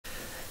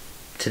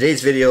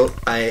Today's video,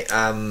 I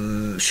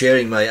am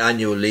sharing my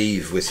annual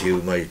leave with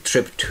you, my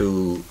trip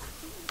to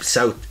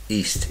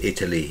southeast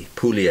Italy,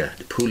 Puglia,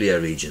 the Puglia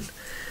region.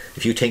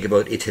 If you think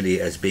about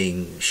Italy as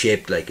being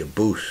shaped like a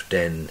boot,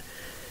 then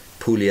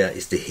Puglia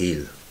is the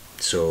heel.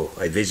 So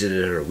I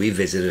visited, or we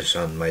visited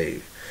on my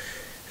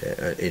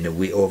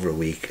over a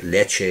week,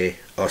 Lecce,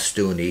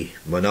 Ostuni,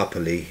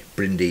 Monopoli,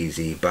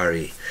 Brindisi,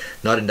 Bari.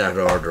 Not in that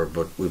order,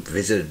 but we've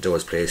visited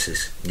those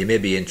places. You may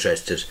be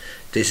interested.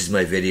 This is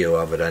my video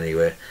of it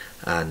anyway,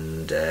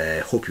 and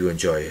hope you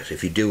enjoy it.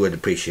 If you do, I'd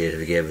appreciate it if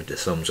you gave it a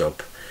thumbs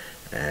up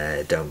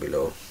down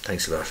below.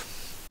 Thanks a lot.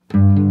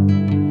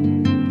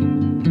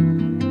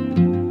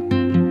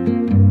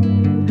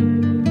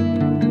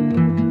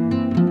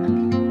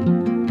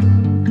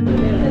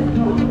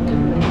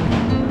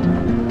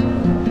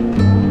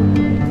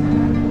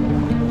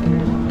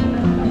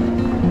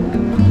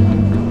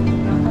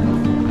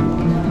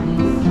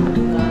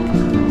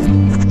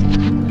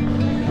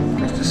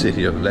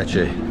 City of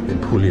Lecce in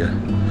Puglia.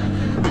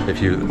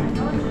 If you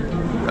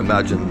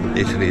imagine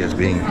Italy as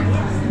being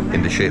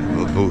in the shape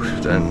of a boot,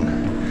 then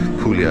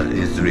Puglia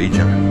is the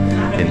region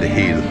in the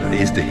heel,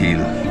 is the heel.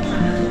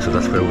 So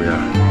that's where we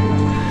are,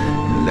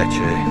 in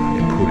Lecce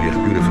in Puglia.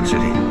 Beautiful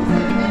city,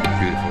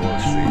 beautiful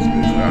old streets,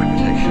 beautiful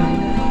architecture,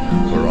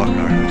 Baroque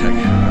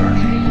architecture.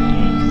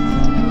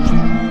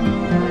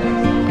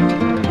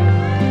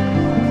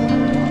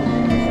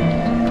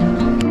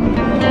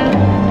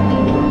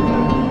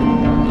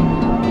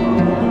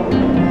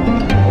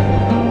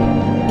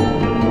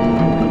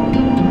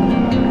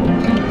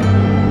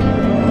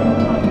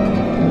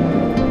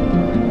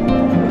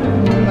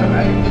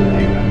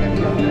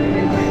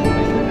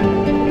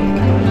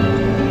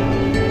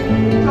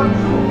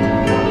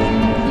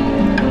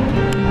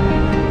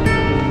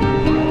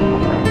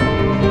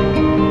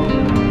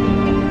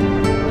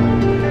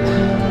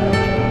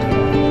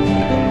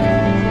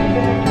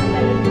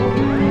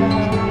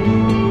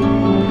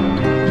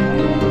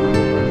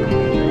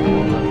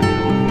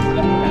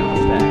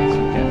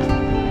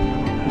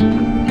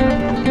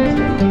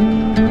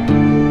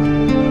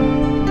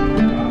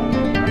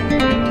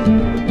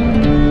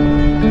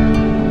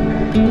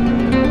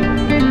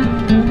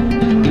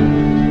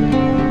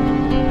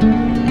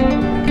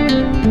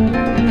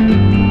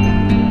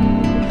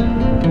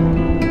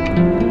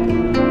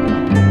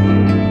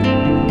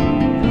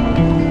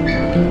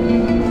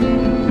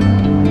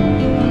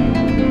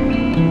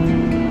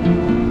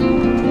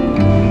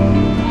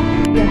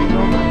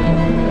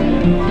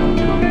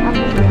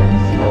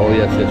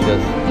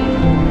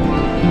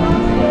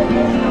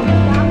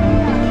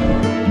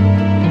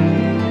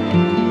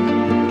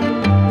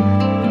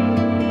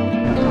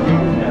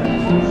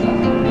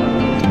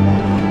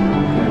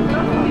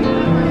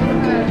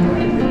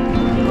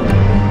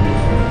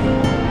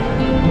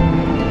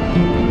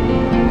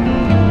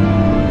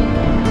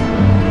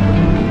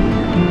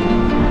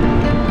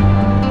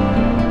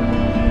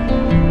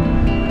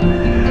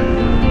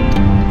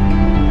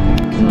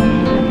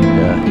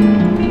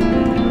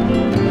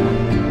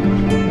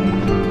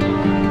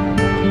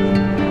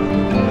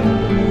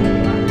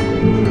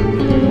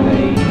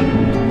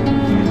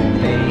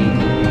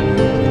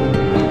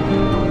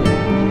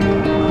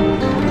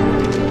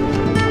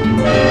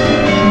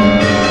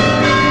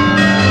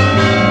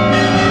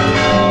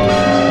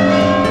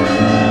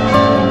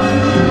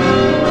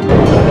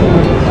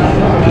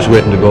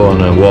 Waiting to go on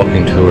a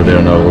walking tour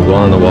there now. We're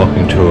going on a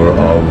walking tour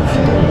of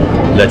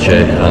Lecce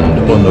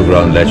and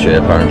underground Lecce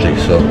apparently.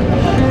 So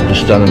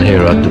just standing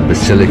here at the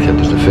Basilica.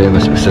 There's a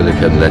famous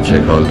basilica in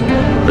Lecce called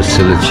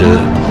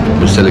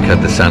Basilica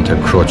di Santa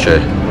Croce,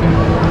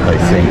 I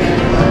think,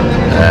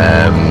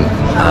 and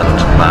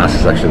Mass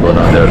is actually going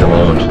on there at the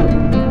moment.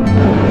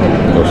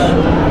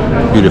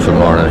 But beautiful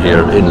morning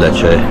here in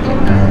Lecce.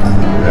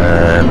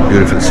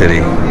 Beautiful city,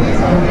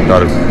 a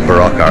lot of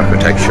Baroque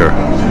architecture,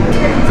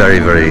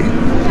 very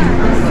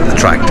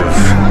attractive,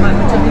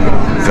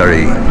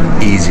 very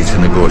easy to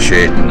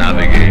negotiate and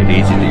navigate,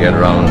 easy to get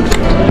around.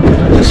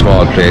 It's a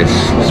small place,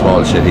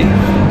 small city,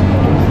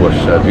 but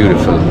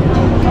beautiful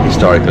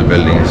historical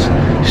buildings,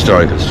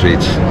 historical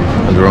streets.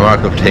 And the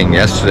remarkable thing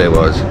yesterday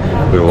was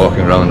we were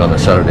walking around on a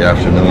Saturday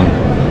afternoon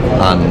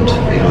and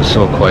it was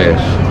so quiet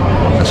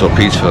and so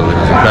peaceful. It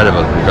was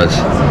incredible, because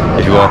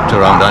if you walked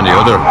around any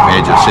other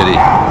major city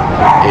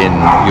in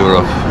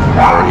Europe,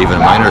 or even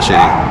a minor city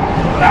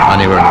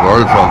anywhere in the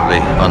world probably,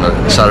 on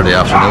a Saturday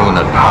afternoon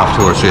at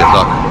 2 or 3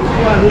 o'clock,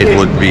 it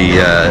would be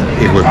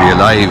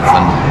alive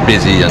and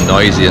busy and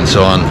noisy and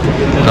so on.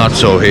 Not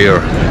so here,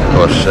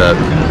 but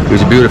it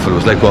was beautiful. It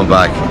was like going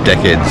back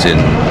decades in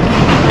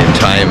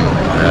time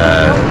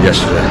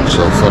yesterday.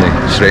 So funny,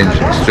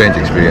 strange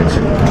experience.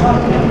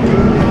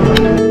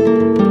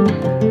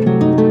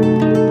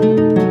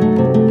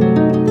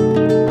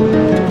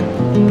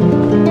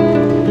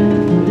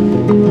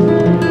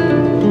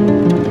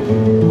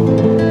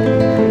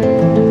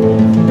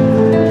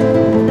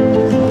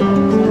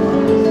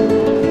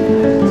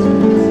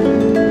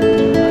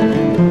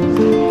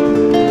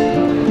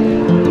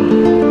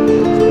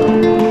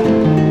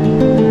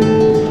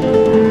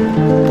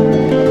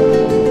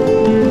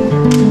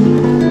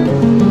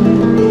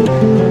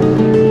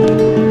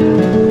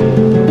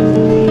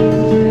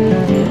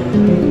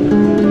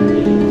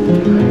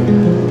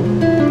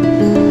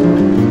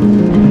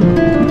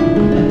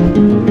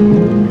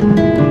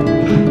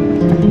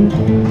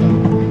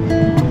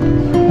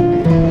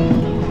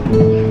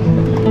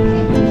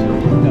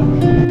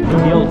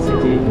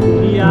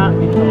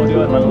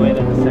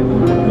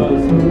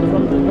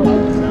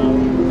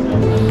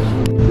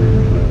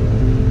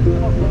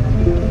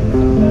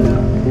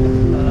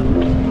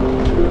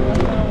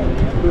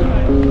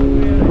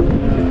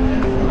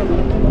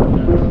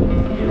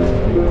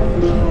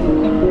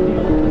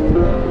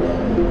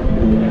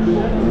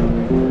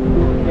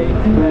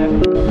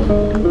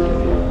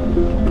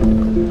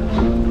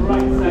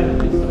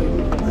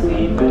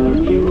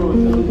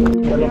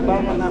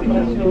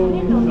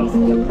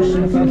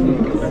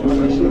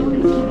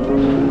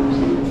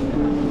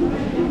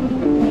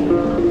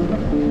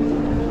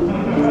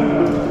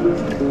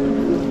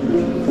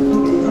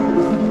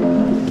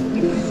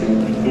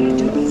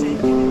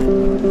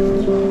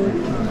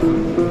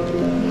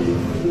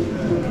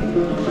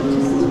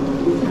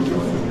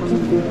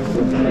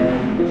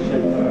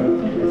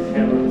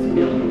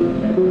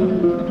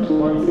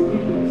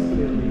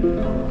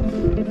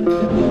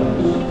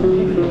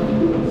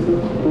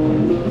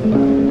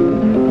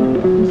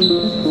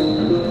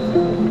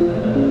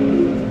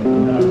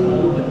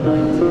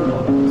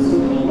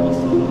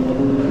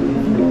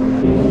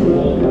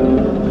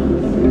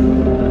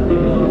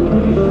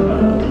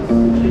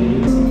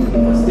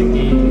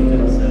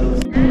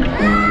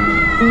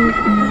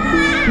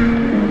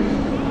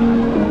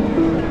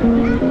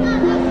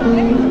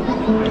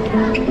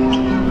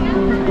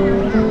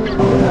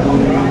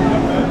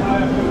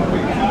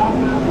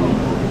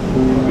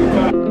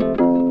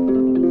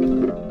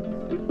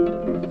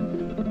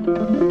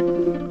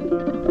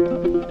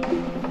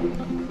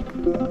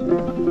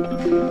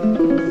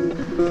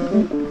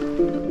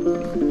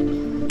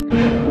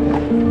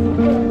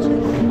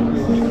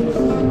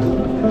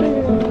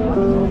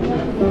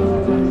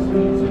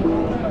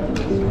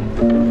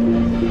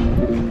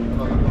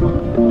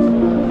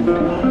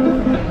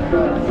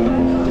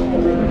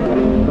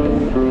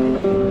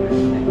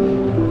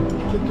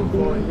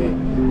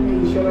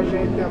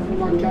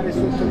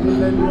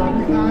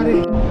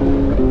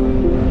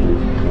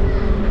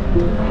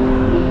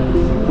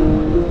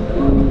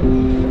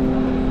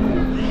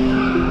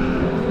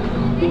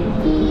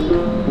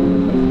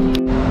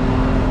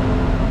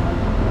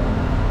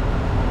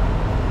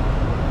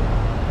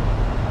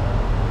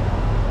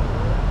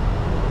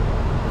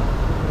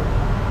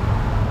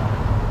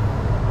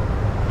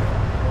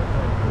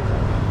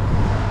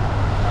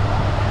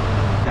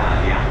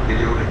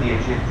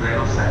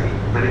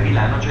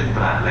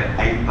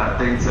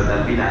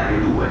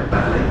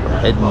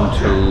 Heading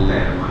to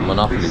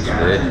Monopoli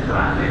today.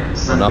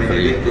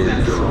 Monopoli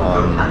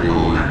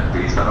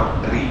is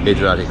on the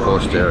Adriatic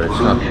coast there. It's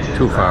not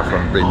too far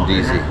from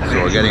Brindisi.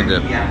 So we're getting the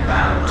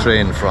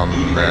train from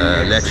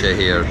Lecce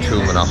here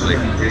to Monopoli.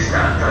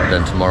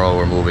 Then tomorrow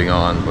we're moving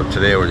on. But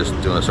today we're just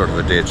doing a sort of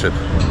a day trip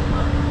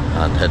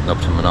and heading up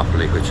to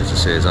Monopoli, which, as I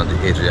say, is on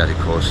the Adriatic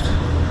coast.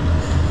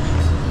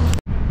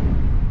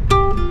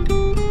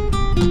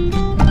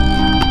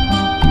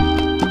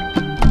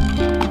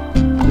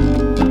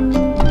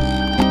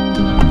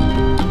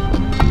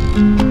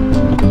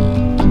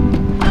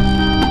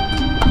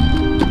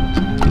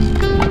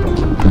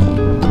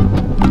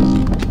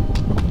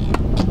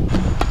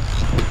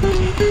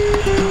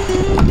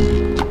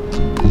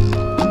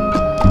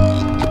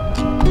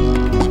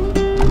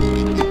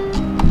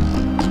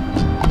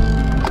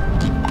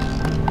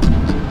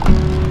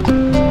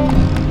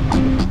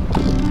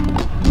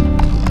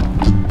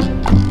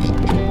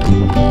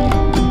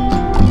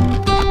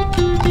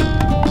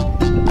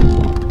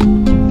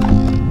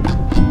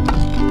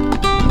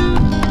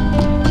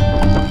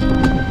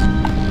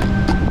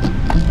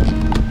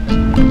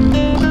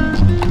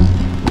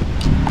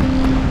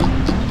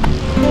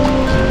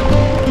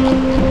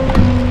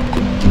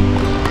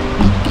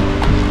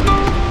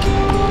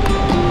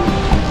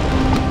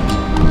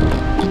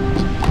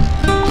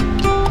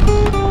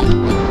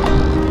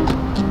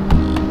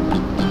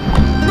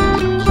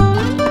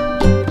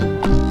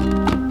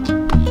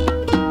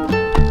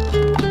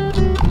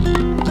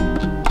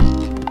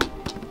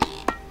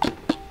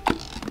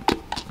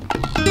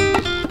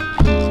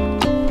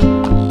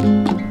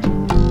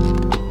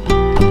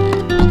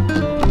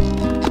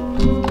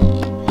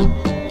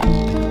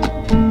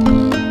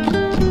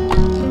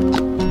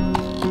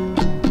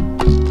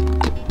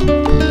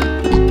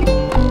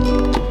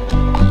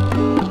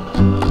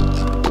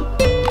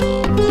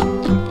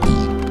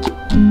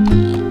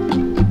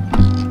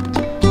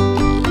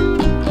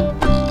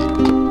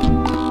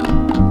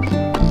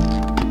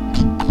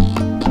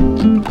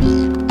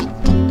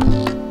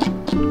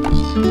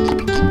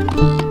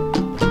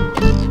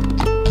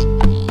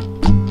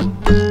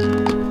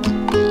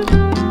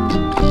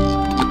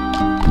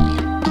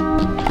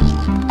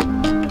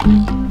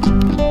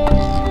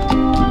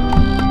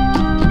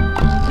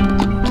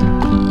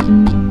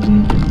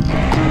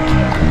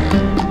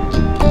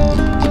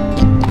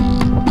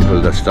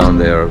 Down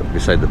there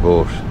beside the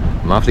boat.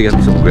 I'm after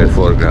getting some great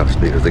photographs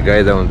because the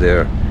guy down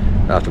there,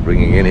 after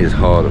bringing in his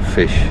haul of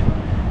fish,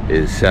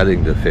 is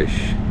selling the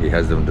fish. He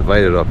has them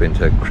divided up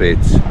into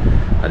crates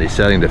and he's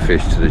selling the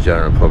fish to the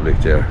general public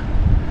there.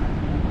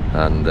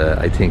 And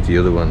I think the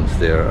other ones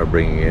there are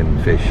bringing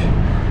in fish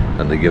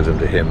and they give them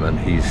to him and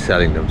he's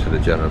selling them to the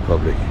general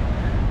public.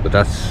 But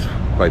that's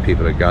why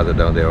people are gathered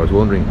down there. I was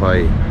wondering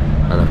why,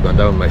 and I've gone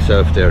down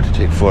myself there to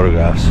take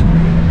photographs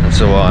and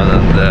so on,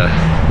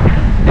 and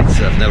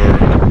I've never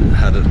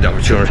had the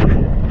opportunity,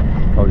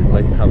 probably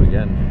like to have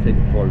again,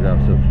 taking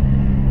photographs of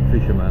a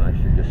fisherman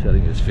actually just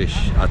selling his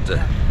fish at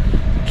the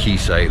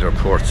quayside or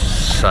port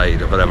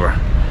side or whatever,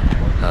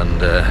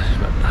 and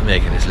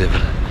making his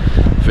living.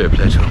 Fair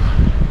play to him.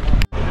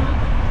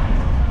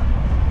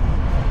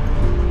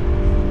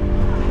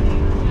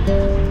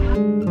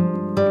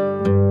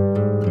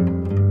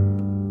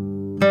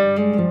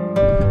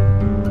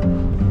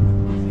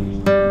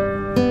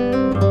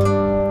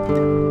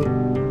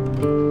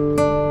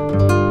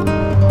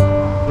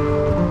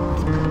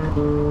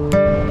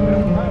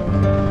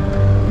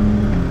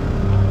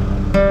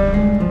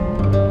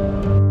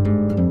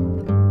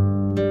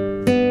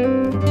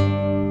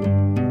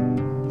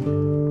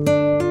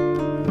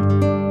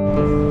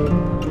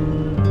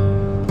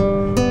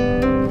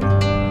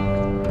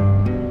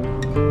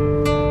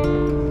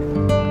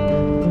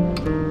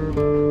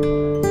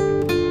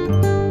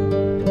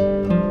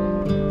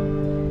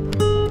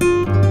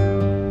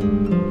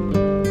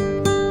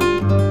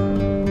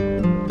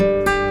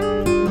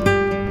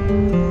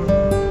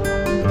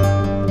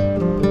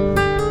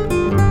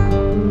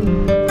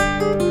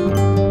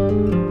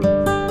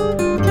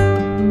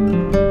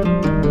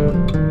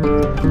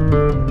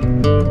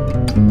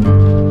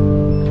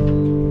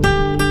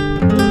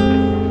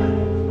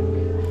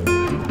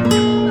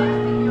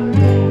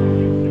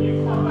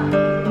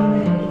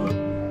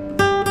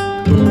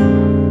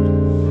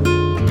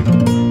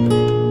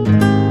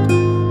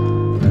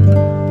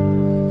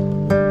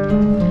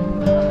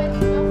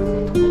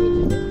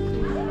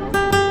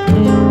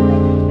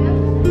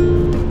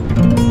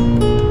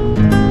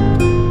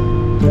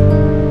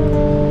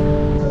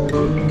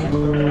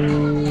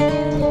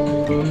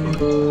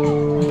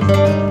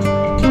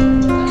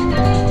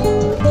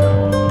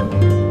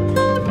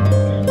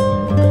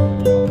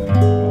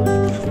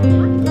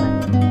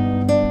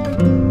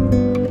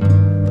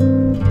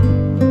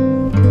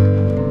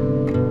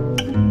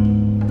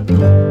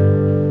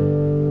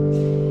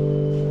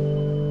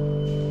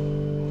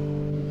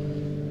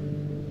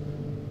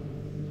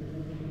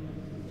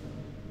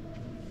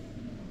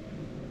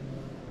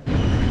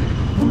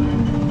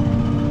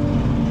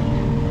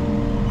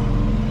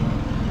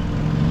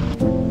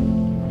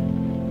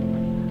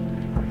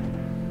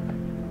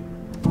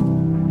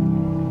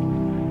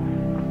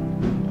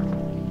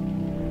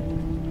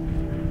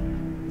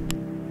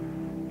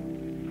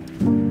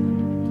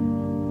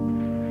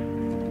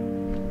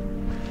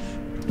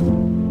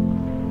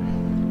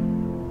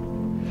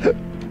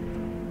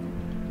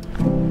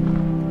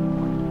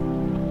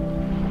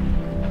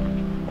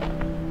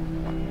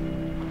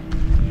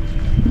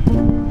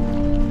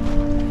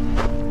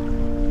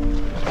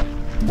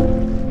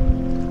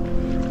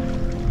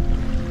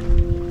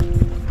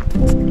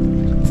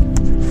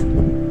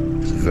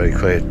 very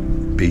quiet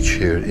beach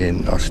here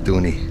in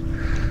Ostuni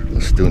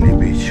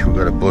Beach. We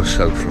got a bus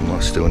out from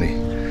Ostuni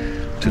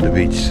to the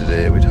beach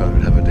today. We thought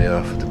we'd have a day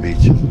off at the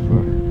beach.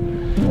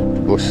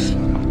 The bus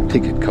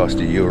ticket cost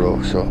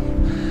 €1, so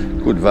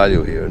good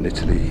value here in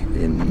Italy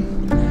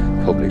in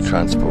public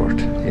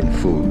transport, in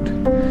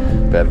food,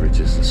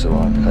 beverages and so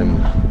on. I'm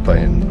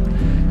buying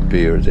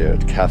beer there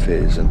at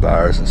cafes and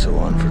bars and so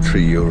on for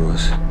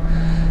 €3,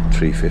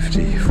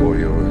 €3.50,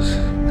 €4,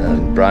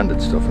 and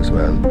branded stuff as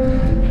well,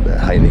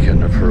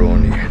 Heineken or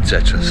Peroni,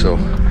 etc. So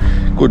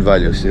good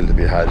value still to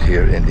be had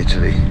here in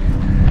Italy,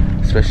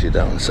 especially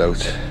down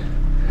southeast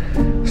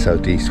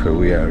where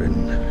we are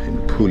in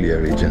Puglia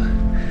region,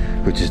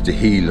 which is the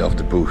heel of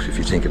the boot if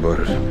you think about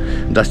it.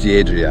 And that's the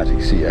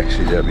Adriatic Sea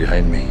actually there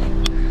behind me.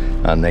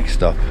 And next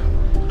stop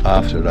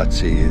after that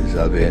sea is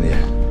Albania.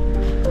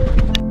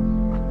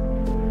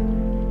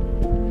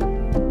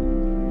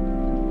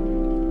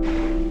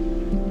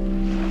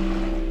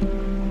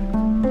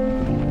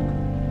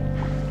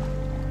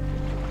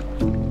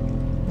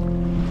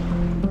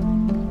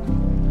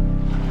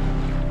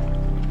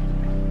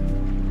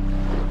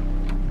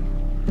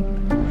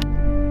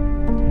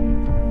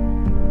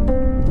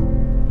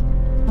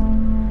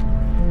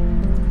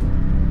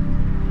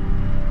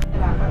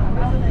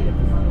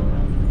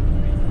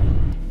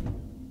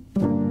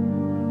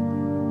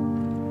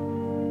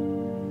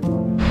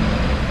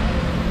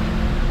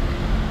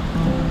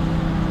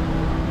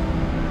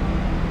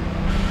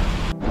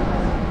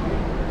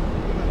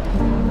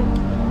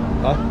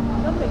 Huh?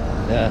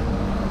 Yeah.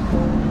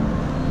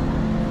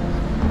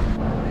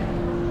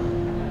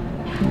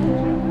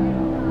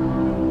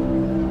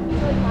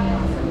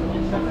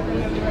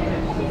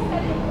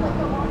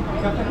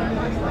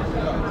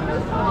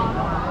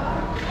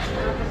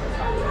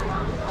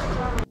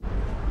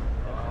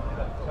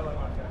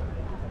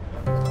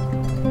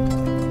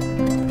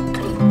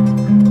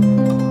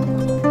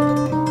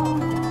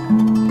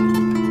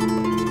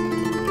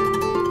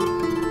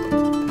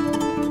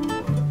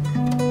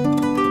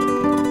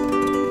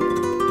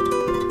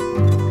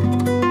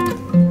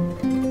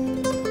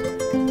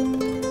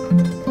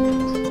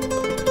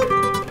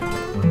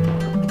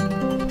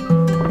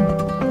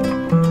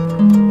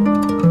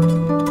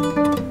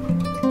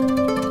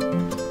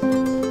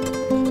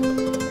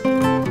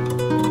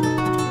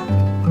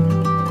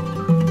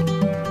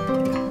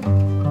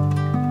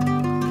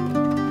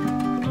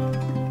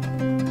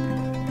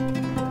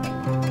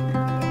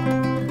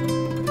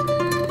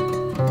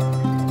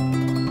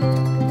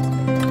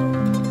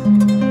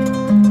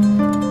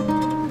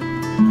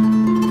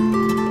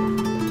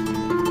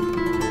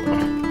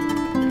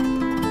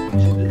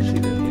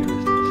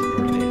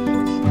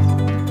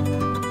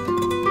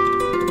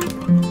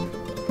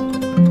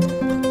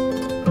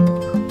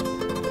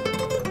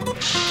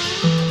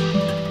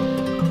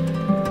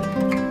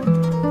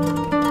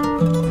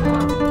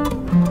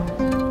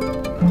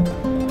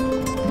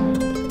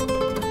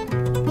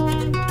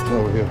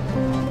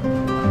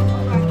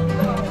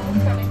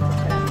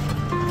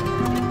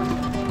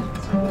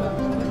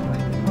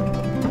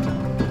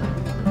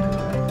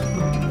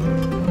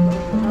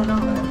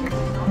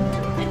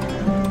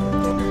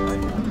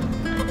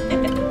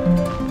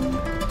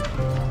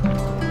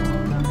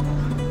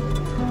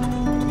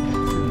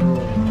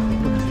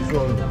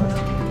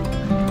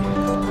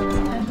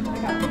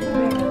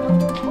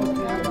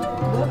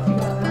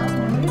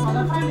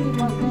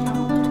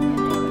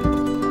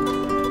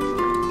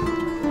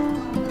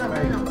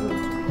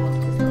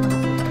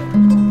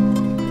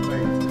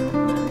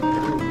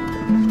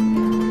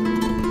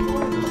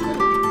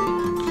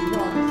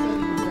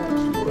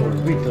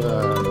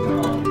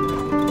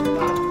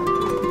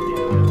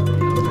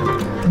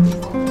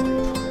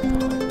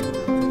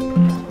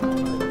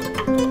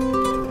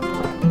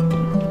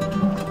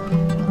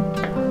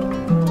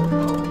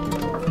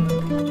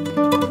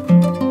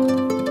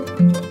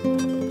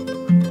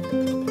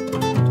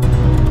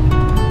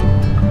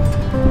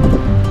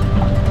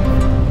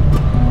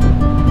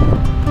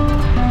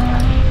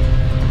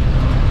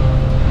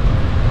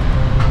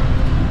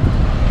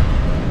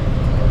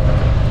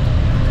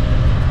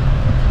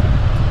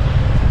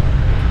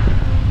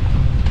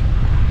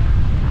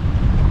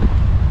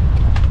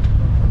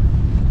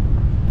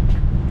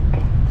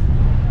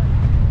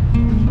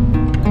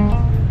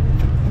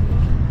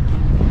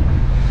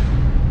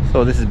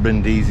 So this is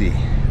Brindisi.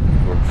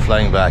 We're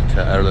flying back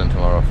to Ireland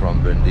tomorrow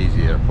from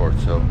Brindisi airport,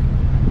 so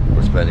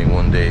we're spending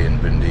one day in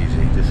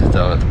Brindisi. This is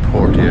down at the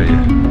port area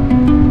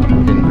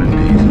in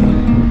Brindisi.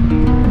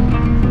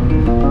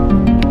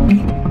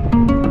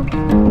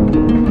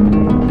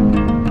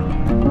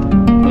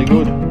 Very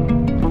good.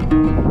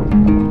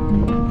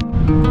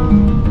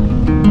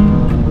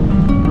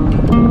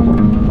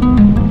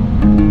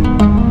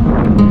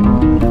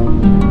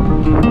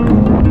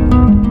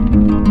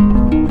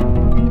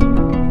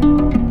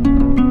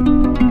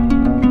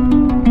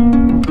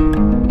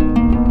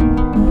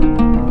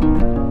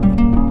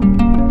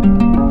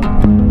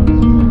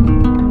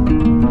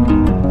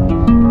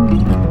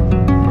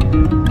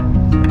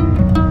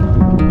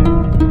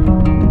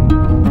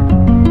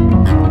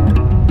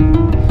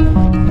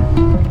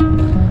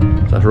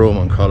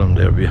 Roman column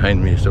there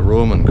behind me is the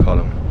Roman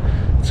column.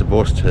 It's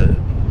supposed to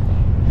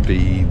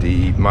be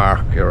the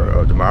marker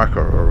or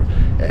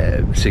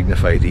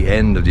signify the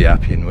end of the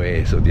Appian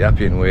Way. So the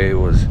Appian Way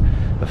was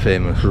a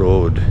famous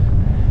road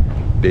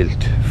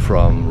built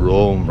from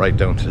Rome right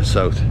down to the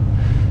south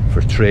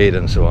for trade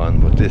and so on,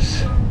 but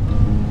this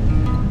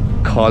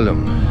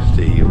column,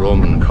 the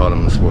Roman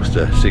column, is supposed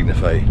to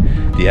signify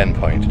the end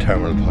point, the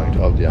terminal point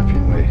of the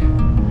Appian Way.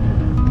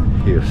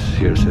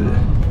 Here's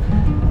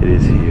it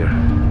is here.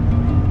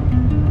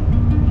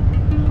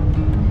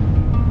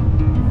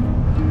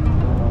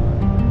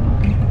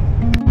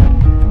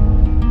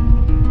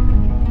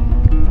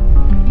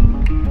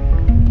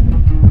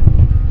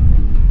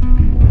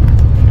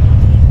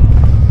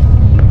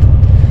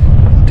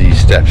 These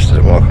steps that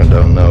I'm walking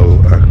down now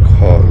are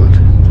called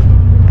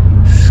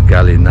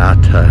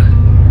Scalinata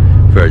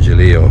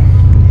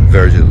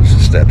Virgil's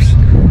steps,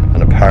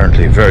 and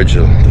apparently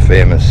Virgil, the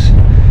famous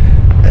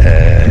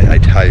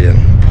Italian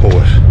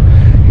poet,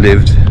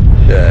 lived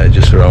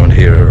just around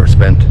here, or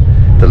spent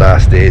the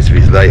last days of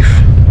his life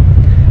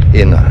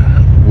in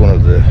one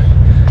of the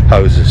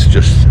houses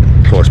just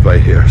close by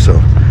here. So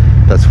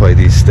that's why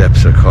these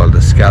steps are called the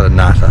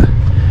Scalinata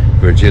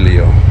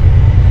Virgilio.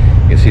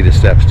 You can see the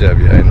steps there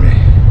behind me.